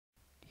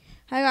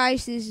Hi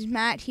guys, this is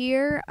Matt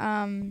here.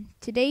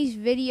 Today's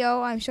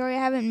video, I'm sorry I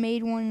haven't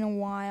made one in a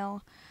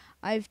while.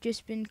 I've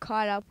just been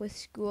caught up with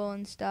school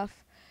and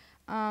stuff.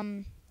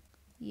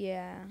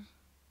 Yeah.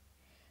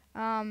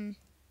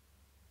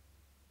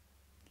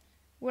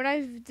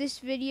 This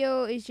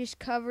video is just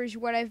covers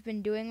what I've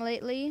been doing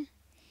lately.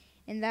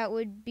 And that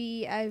would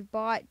be I've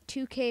bought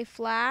 2K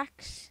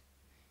flax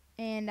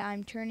and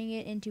I'm turning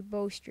it into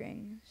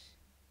bowstrings.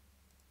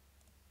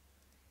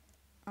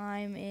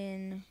 I'm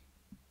in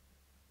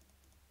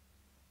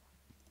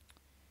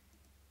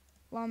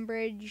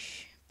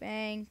Lumbridge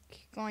Bank,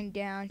 going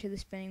down to the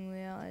spinning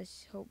wheel,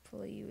 as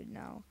hopefully you would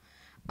know.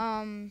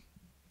 Oh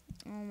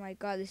my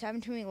god, this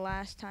happened to me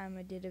last time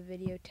I did a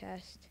video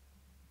test.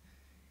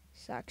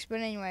 Sucks.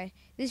 But anyway,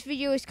 this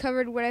video has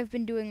covered what I've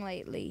been doing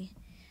lately.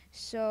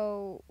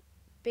 So,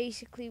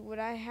 basically what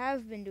I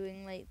have been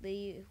doing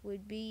lately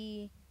would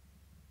be,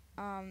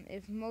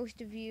 if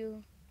most of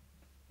you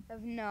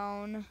have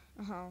known,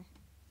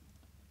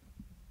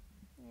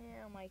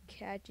 yeah, my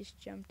cat just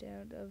jumped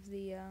out of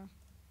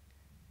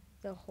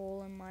the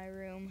hole in my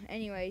room.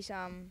 Anyways,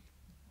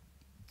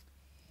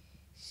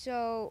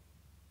 so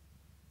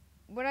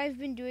what I've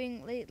been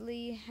doing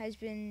lately has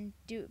been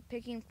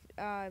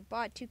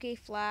bought 2K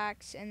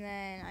flax, and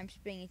then I'm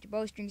spinning into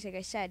bowstrings, like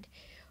I said.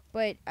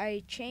 But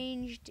I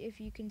changed,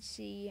 if you can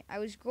see, I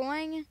was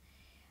going,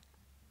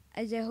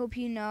 as I hope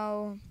you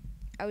know,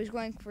 I was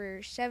going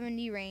for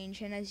 70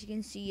 range, and as you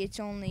can see, it's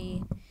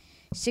only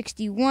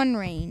 61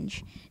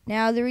 range.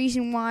 Now, the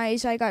reason why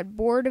is I got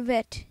bored of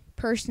it.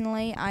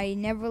 Personally, I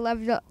never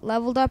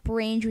leveled up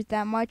range with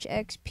that much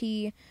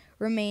XP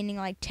remaining,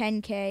 like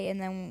 10K,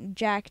 and then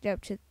jacked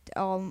up to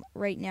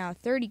right now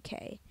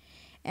 30K.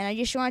 And I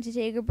just wanted to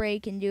take a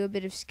break and do a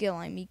bit of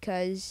skilling,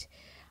 because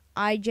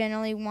I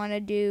generally want to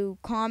do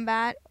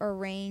combat or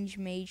range,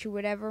 mage or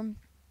whatever,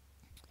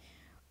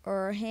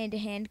 or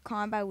hand-to-hand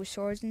combat with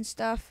swords and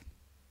stuff.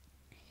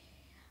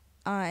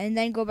 And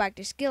then go back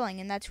to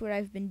skilling, and that's what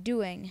I've been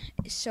doing.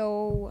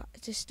 So,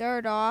 to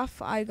start off,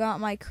 I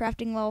got my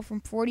crafting level from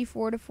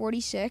 44 to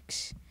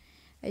 46,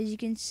 as you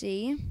can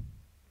see.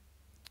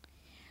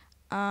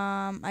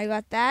 I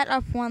got that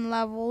up one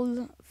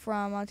level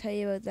from, I'll tell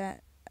you about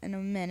that in a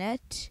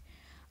minute.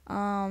 Yeah,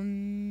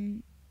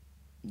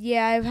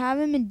 I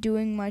haven't been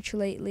doing much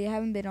lately. I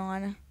haven't been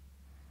on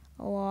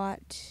a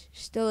lot.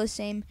 Still the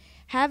same.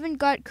 Haven't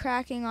got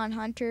cracking on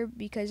Hunter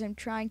because I'm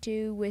trying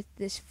to with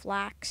this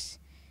flax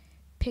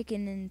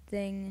picking and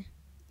thing.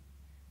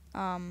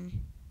 Trying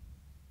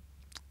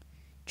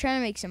to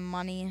make some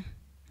money,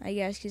 I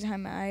guess, because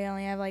I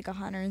only have like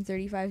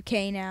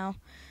 135K now.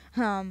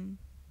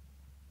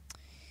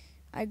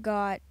 I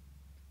got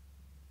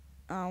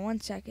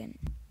 1 second.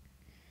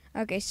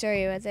 Okay,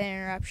 sorry about that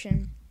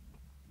interruption.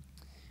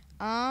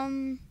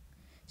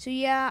 So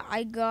yeah,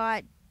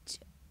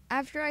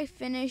 after I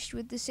finished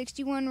with the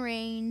 61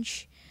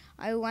 range,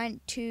 I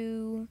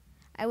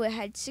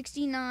had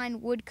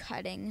 69 wood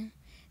cutting.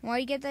 Why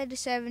you get that to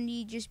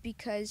 70? Just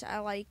because I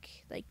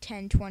like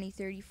 10, 20,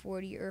 30,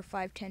 40, or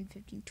 5, 10,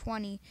 15,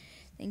 20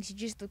 things. It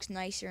just looks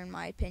nicer in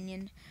my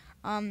opinion.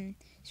 So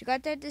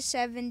got that to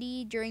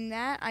 70. During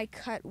that, I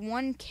cut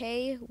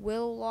 1K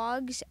willow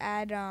logs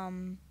at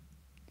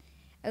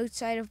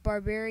outside of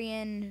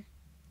Barbarian,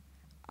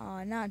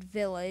 not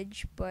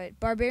village, but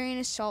Barbarian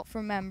Assault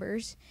for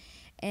members.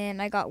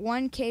 And I got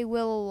 1K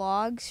willow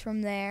logs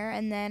from there,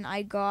 and then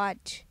I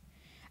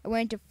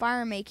went to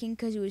fire making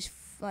because it was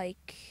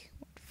like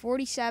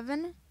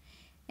 47,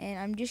 and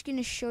I'm just going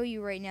to show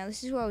you right now.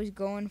 This is what I was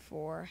going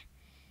for.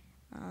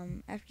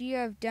 After you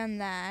have done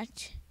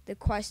that, the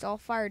quest all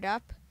fired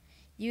up,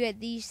 you get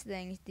these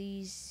things,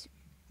 these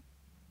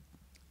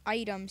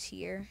items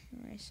here.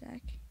 Wait a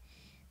sec.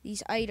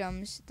 These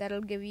items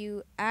that'll give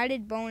you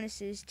added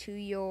bonuses to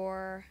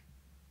your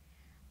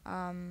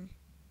per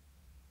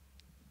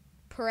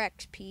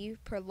XP,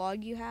 per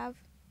log you have.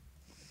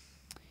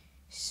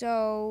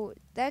 So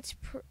that's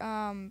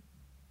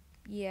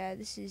yeah,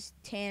 this is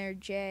Tanner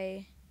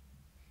J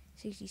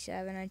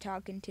 67 I'm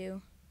talking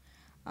to.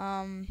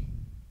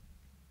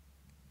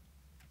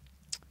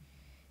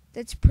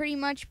 That's pretty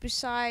much,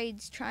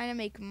 besides trying to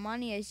make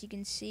money. As you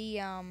can see,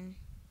 I'm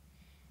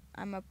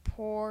a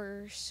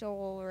poor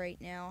soul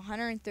right now.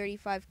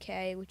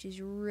 135K, which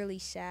is really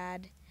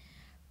sad.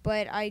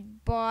 But I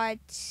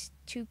bought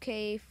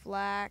 2K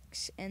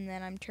flax, and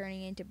then I'm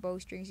turning into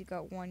bowstrings. It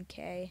got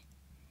 1K.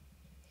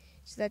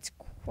 So that's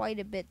quite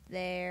a bit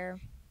there.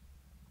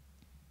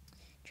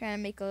 Trying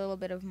to make a little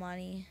bit of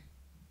money.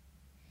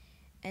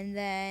 And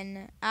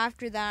then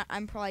after that,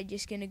 I'm probably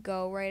just going to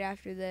go right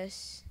after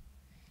this.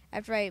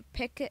 After I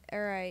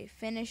I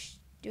finish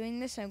doing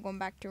this, I'm going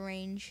back to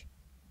range.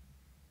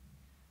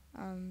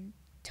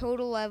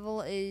 Total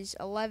level is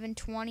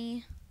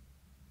 1120.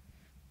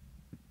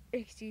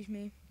 Excuse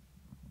me.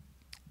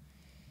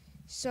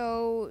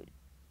 So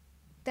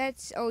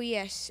that's, oh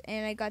yes,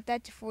 and I got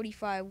that to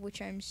 45,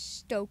 which I'm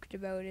stoked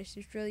about. It's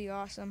really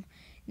awesome.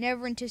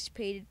 Never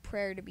anticipated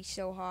prayer to be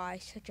so high,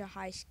 such a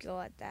high skill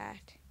at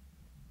that.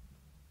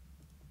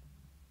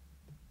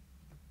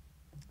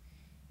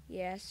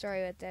 Yeah,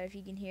 sorry about that. If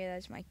you can hear,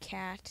 that's my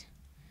cat.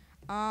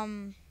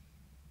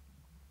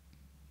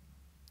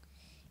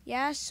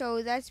 Yeah,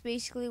 so that's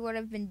basically what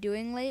I've been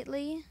doing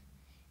lately,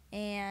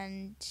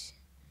 and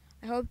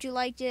I hope you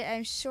liked it.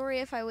 I'm sorry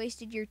if I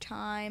wasted your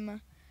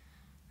time.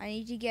 I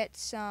need to get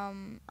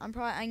some. I'm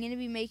going to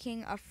be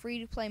making a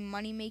free-to-play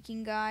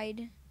money-making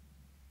guide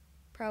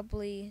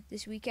probably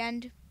this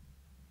weekend.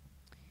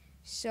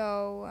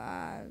 So,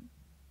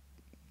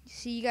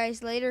 see you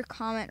guys later.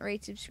 Comment,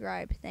 rate,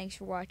 subscribe. Thanks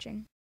for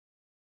watching.